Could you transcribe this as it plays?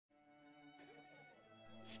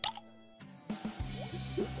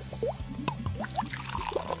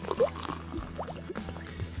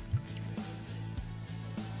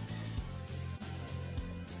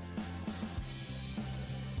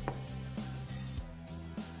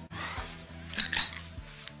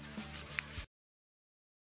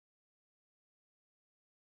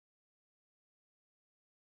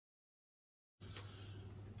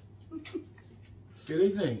Good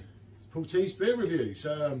evening, Paul T's beer reviews.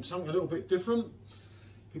 Something a little bit different.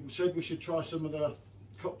 People said we should try some of the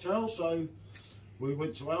cocktails, so we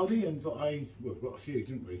went to Aldi and got a few,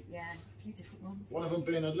 didn't we? Yeah, a few different ones. One of them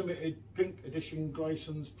being a limited pink edition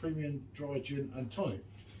Greyson's premium dry gin and tonic,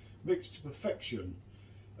 mixed to perfection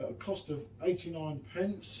at a cost of 89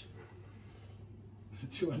 pence.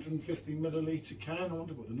 250 millilitre can. I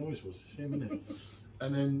wonder what the noise was. It's him, isn't it?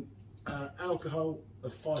 And then alcohol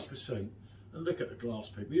of 5%. And look at the glass,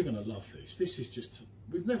 people. You're going to love this. This is just,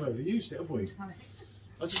 we've never ever used it, have we? No.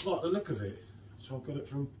 I just like the look of it. So I've got it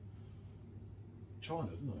from China,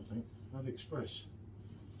 didn't I think? AliExpress.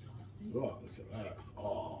 Right, look at that.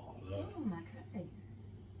 Oh, look. Oh, okay.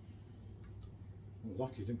 Well,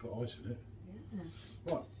 lucky you didn't put ice in it.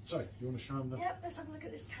 Yeah. Right, so you want to show them the... Yep, let's have a look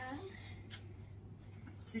at this can.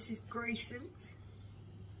 So this is Greyson's.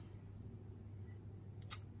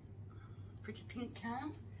 Pretty pink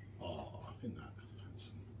can. Oh, isn't that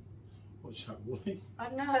handsome? What's that, Wally? I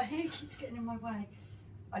know, he keeps getting in my way.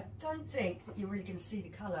 I don't think that you're really going to see the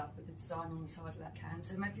colour with the design on the side of that can,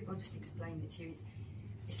 so maybe if I'll just explain it to you.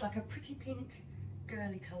 It's like a pretty pink,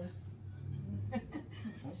 girly colour. Okay.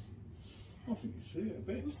 I think you see it a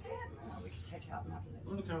bit. Can you see it? Oh, we can take it out and have a look.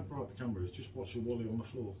 Oh, look how bright the camera is. Just watch a Wally on the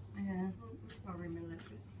floor. Yeah, let's worry him a little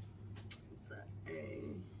bit. So,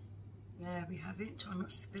 there we have it. Try not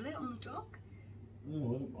to spill it on the dog.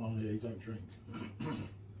 Oh, yeah, you don't drink.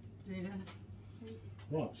 Yeah.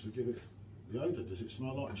 Right, so give it the odour. Does it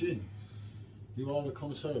smell like gin? You are a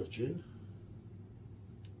connoisseur of gin.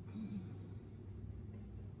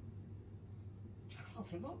 I can't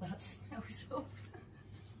think what that smells of.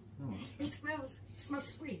 Oh. It smells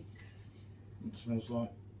sweet. It smells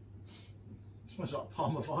like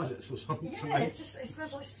Parma violets or something. Yeah, it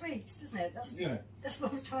smells like sweets, doesn't it? That's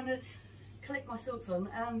what I was trying to collect my thoughts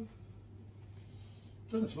on.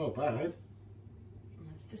 Doesn't smell bad.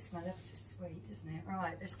 It does smell ever so sweet, doesn't it?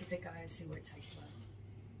 Right, let's give it a go and see what it tastes like.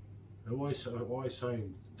 I always say,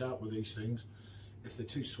 doubt with these things, if they're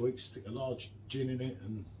too sweet, stick a large gin in it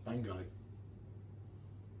and bango.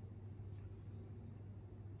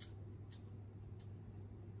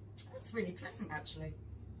 That's really pleasant, actually.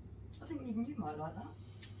 I think even you might like that.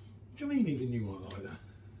 What do you mean even you might like that?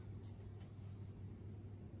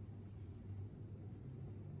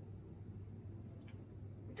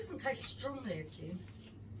 It doesn't taste strongly of gin.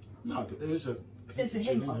 No, but there's a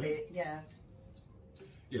hint of it, yeah.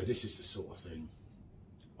 Yeah, this is the sort of thing,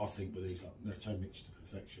 I think, with these, like, they're so mixed to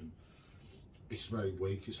perfection. It's very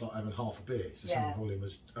weak. It's like having half a beer. It's the same volume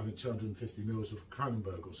as having 250 mils of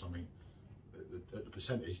Kronenberg or something at the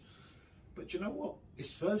percentage. But do you know what?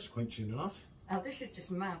 It's thirst quenching enough. This is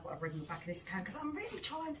just mad what I've read in the back of this can, because I'm really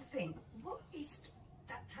trying to think, what is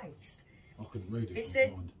that taste? I couldn't read it. It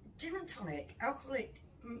said gin and tonic, alcoholic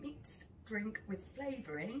mixed drink with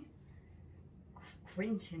flavouring,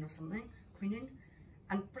 quinine or something, quinine,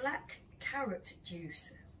 and black carrot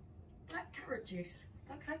juice. Black carrot juice,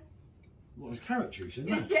 okay. What, there's carrot juice in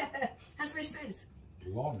there? Yeah, that's what it says.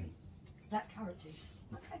 Blimey. Black carrot juice,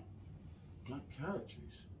 okay. Black carrot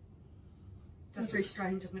juice? That's very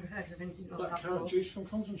strange, I've never heard of anything like that Black carrot before. juice from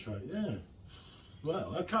concentrate, yeah.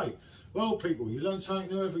 Well, okay. Well, people, you learn something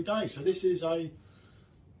new every day. So this is a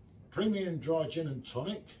premium dry gin and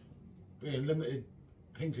tonic, being limited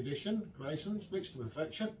pink edition, Greyson's, mixed to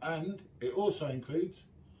perfection, and it also includes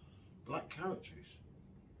black carrot juice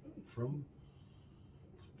from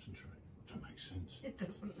concentrate. That makes sense. It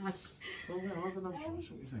doesn't, no. Well, yeah, I have another choice. What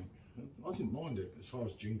do you think? I didn't mind it as far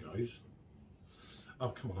as gin goes. Oh,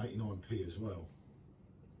 come on, 89p as well.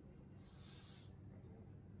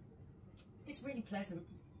 It's really pleasant.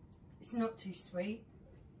 It's not too sweet.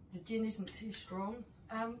 The gin isn't too strong.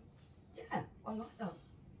 Yeah, I like that.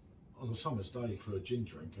 On a summer's day for a gin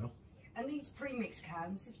drinker. And these pre-mix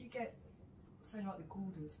cans, if you get, say like the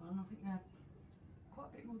Gordon's one, I think they're quite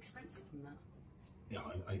a bit more expensive than that. Yeah,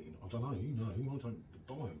 I don't know, you know, I don't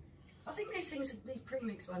buy them. I think these things, these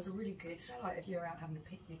pre-mix ones are really good. So like if you're out having a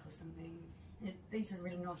picnic or something, these are a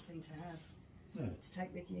really nice thing to have. Yeah. To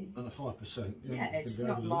take with you. And a 5%. Yeah, it's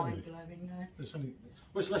not mind blowing, no. It's only,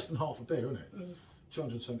 well, it's less than half a beer, isn't it?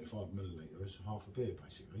 275 millilitres, half a beer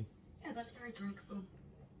basically. Yeah, that's very drinkable.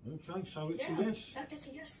 Okay, so it's Yeah, a yes. that is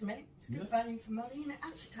a yes to me. It's good Yeah. value for money and it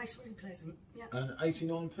actually tastes really pleasant. Yeah. And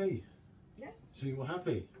 89p. Yeah. So you're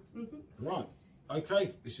happy? Mm-hmm. Right.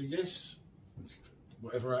 Okay, it's a yes.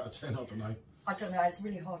 Whatever out of 10, I don't know. I don't know, it's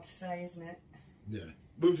really hard to say, isn't it? Yeah.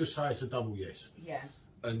 We'll just say it's a double yes. Yeah.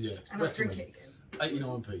 And yeah, And I'll drink it again.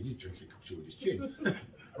 89p. You drink it because you're with this gin.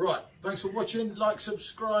 Right. Thanks for watching. Like,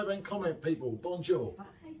 subscribe and comment, people. Bonjour. Bye.